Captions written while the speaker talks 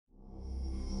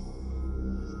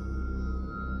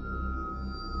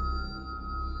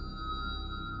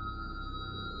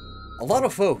A lot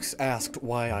of folks asked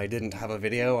why I didn't have a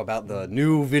video about the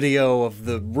new video of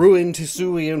the ruined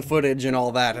Hisuian footage and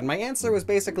all that, and my answer was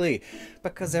basically,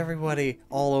 because everybody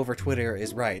all over Twitter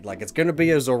is right. Like, it's gonna be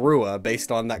a Zorua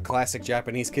based on that classic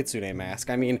Japanese Kitsune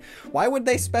mask. I mean, why would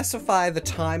they specify the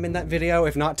time in that video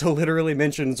if not to literally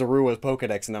mention Zorua's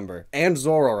Pokedex number? And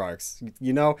Zoroark's,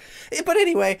 you know? But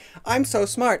anyway, I'm so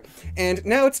smart, and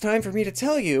now it's time for me to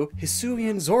tell you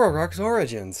Hisuian Zoroark's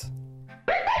origins.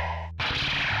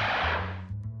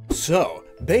 So,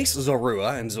 base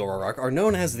Zorua and Zoroark are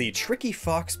known as the Tricky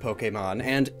Fox Pokemon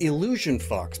and Illusion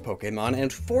Fox Pokemon,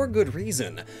 and for good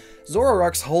reason.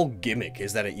 Zoroark's whole gimmick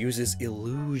is that it uses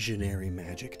illusionary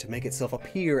magic to make itself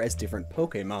appear as different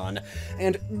Pokemon,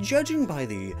 and judging by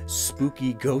the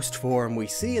spooky ghost form we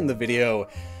see in the video,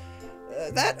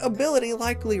 that ability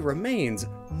likely remains,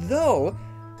 though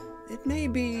it may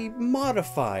be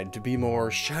modified to be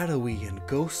more shadowy and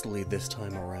ghostly this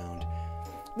time around.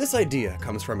 This idea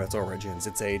comes from its origins.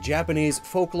 It's a Japanese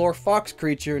folklore fox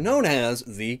creature known as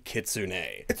the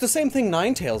Kitsune. It's the same thing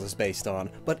Ninetales is based on,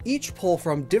 but each pull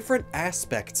from different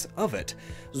aspects of it.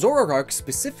 Zoroark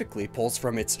specifically pulls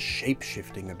from its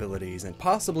shape-shifting abilities, and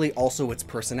possibly also its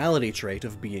personality trait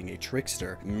of being a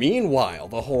trickster. Meanwhile,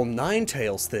 the whole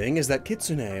Ninetales thing is that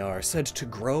Kitsune are said to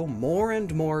grow more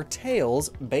and more tails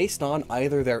based on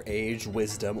either their age,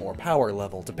 wisdom, or power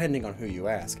level, depending on who you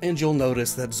ask. And you'll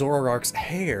notice that Zoroark's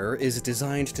hair is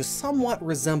designed to somewhat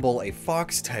resemble a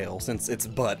foxtail since its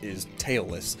butt is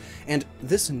tailless. And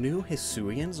this new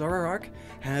Hisuian Zoroark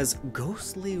has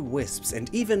ghostly wisps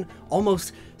and even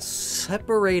almost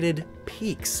separated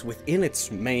peaks within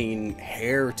its main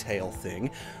hair tail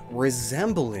thing,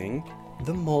 resembling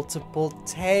the multiple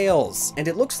tails. And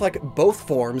it looks like both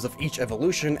forms of each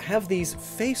evolution have these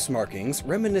face markings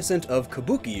reminiscent of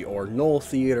kabuki or Knoll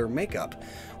theater makeup,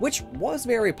 which was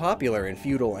very popular in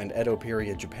feudal and Edo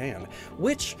period Japan,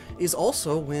 which is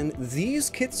also when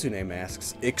these Kitsune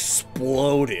masks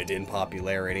exploded in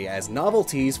popularity as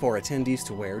novelties for attendees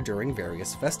to wear during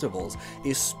various festivals,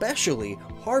 especially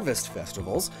harvest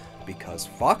festivals, because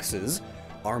foxes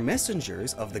are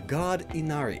messengers of the god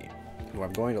Inari, who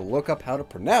I'm going to look up how to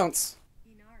pronounce.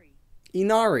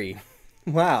 Inari.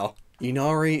 Wow.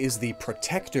 Inari is the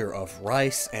protector of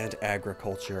rice and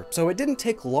agriculture, so it didn't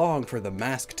take long for the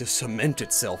mask to cement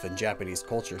itself in Japanese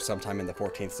culture sometime in the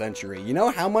 14th century. You know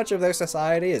how much of their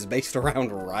society is based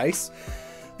around rice?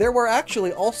 There were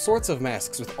actually all sorts of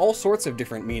masks with all sorts of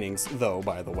different meanings, though,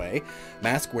 by the way.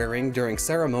 Mask wearing during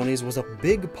ceremonies was a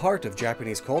big part of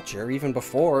Japanese culture even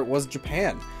before it was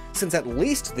Japan, since at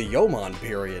least the Yomon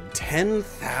period,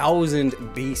 10,000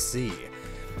 BC.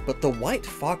 But the white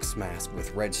fox mask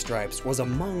with red stripes was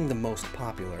among the most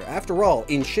popular. After all,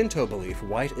 in Shinto belief,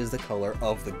 white is the color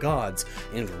of the gods,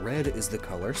 and red is the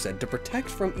color said to protect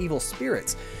from evil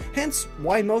spirits. Hence,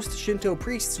 why most Shinto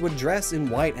priests would dress in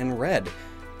white and red.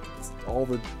 All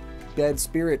the bad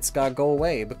spirits gotta go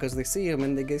away because they see them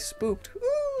and they get spooked.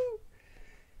 Woo!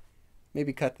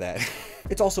 Maybe cut that.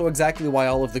 It's also exactly why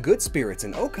all of the good spirits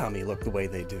in Okami look the way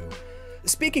they do.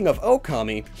 Speaking of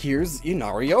Okami, here's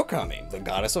Inari Okami, the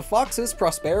goddess of foxes,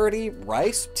 prosperity,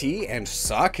 rice, tea, and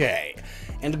sake.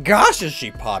 And gosh is she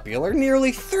popular,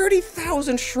 nearly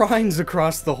 30,000 shrines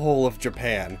across the whole of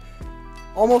Japan.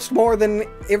 Almost more than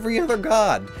every other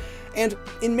god. And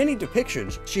in many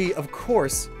depictions, she, of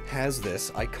course, has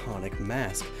this iconic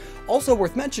mask. Also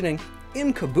worth mentioning,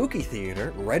 in kabuki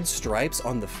theater, red stripes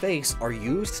on the face are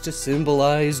used to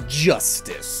symbolize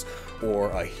justice, or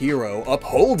a hero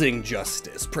upholding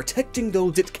justice, protecting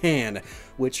those it can,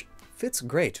 which fits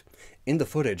great. In the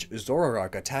footage,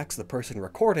 Zoroark attacks the person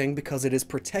recording because it is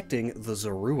protecting the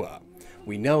Zorua.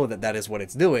 We know that that is what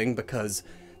it's doing because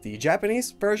the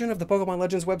Japanese version of the Pokemon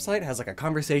Legends website has like a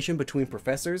conversation between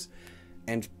professors,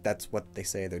 and that's what they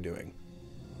say they're doing.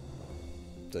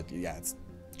 So, yeah, it's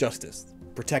justice,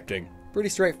 protecting. Pretty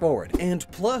straightforward. And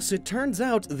plus, it turns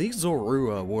out these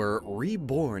Zorua were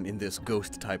reborn in this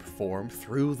ghost-type form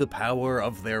through the power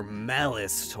of their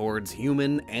malice towards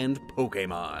human and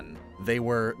Pokemon. They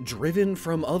were driven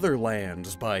from other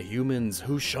lands by humans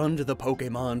who shunned the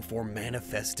Pokemon for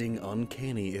manifesting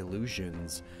uncanny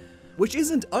illusions. Which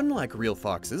isn't unlike real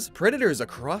foxes. Predators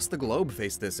across the globe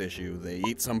face this issue. They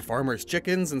eat some farmer's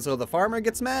chickens, and so the farmer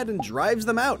gets mad and drives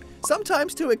them out,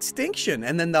 sometimes to extinction,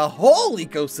 and then the whole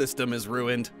ecosystem is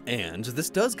ruined. And this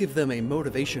does give them a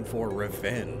motivation for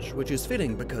revenge, which is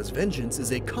fitting because vengeance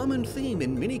is a common theme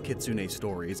in many Kitsune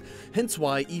stories, hence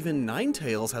why even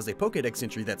Ninetales has a Pokédex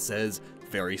entry that says,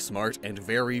 "very smart and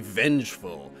very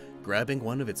vengeful." Grabbing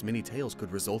one of its many tails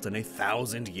could result in a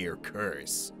 1,000-year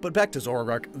curse. But back to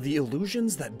Zoroark, the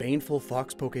illusions that baneful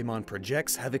fox Pokemon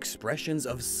projects have expressions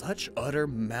of such utter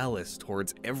malice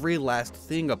towards every last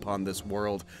thing upon this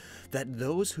world that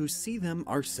those who see them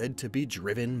are said to be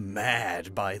driven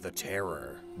mad by the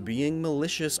terror. Being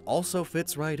malicious also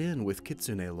fits right in with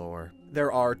Kitsune lore.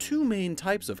 There are two main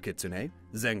types of Kitsune,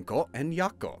 Zenko and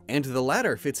Yakko, and the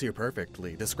latter fits here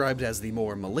perfectly, described as the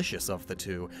more malicious of the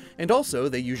two, and also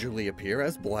they usually appear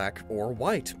as black or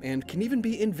white, and can even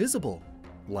be invisible,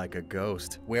 like a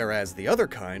ghost, whereas the other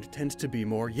kind tends to be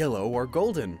more yellow or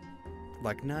golden,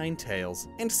 like Ninetales.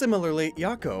 And similarly,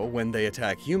 Yakko, when they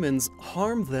attack humans,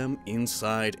 harm them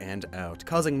inside and out,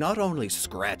 causing not only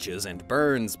scratches and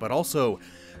burns, but also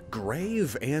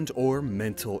grave and or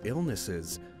mental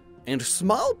illnesses. And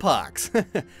smallpox!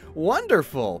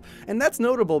 Wonderful! And that's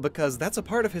notable because that's a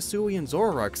part of Hisuian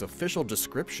Zoroark's official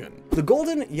description. The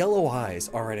golden yellow eyes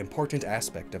are an important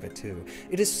aspect of it too.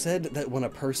 It is said that when a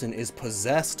person is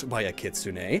possessed by a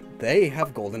kitsune, they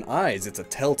have golden eyes. It's a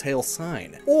telltale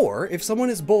sign. Or if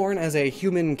someone is born as a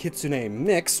human kitsune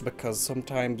mix, because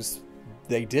sometimes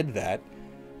they did that,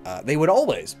 they would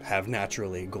always have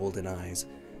naturally golden eyes.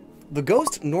 The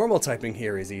ghost normal typing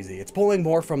here is easy. It's pulling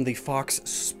more from the fox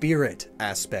spirit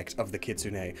aspect of the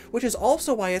kitsune, which is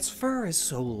also why its fur is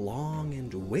so long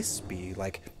and wispy,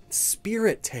 like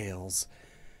spirit tails.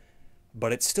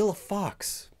 But it's still a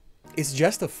fox. It's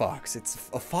just a fox. It's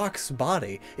a fox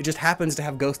body. It just happens to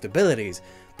have ghost abilities,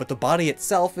 but the body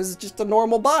itself is just a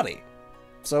normal body.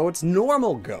 So it's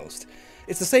normal ghost.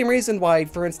 It's the same reason why,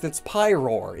 for instance,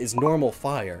 Pyroar is normal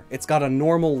fire. It's got a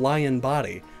normal lion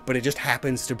body, but it just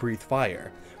happens to breathe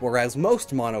fire. Whereas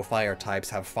most mono-fire types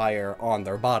have fire on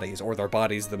their bodies, or their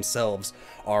bodies themselves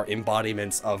are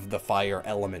embodiments of the fire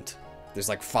element. There's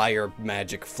like fire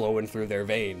magic flowing through their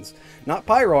veins. Not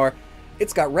Pyroar,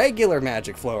 it's got regular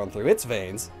magic flowing through its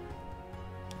veins,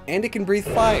 and it can breathe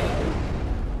fire.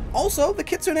 Also, the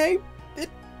kitsune,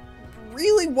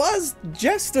 really was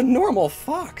just a normal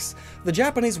fox. The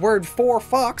Japanese word for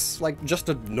fox, like just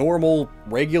a normal,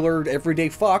 regular, everyday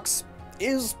fox,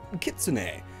 is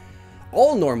kitsune.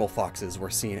 All normal foxes were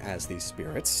seen as these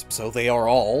spirits, so they are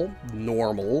all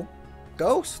normal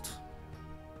ghosts.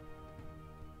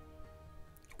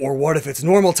 Or what if its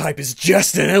normal type is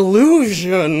just an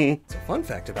illusion? So fun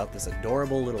fact about this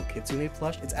adorable little kitsune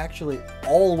plush, it's actually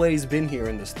always been here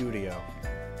in the studio.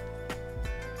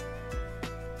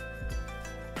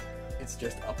 It's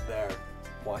just up there,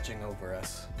 watching over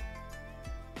us.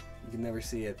 You can never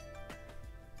see it.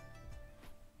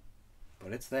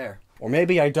 But it's there. Or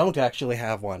maybe I don't actually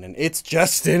have one, and it's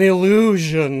just an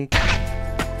illusion.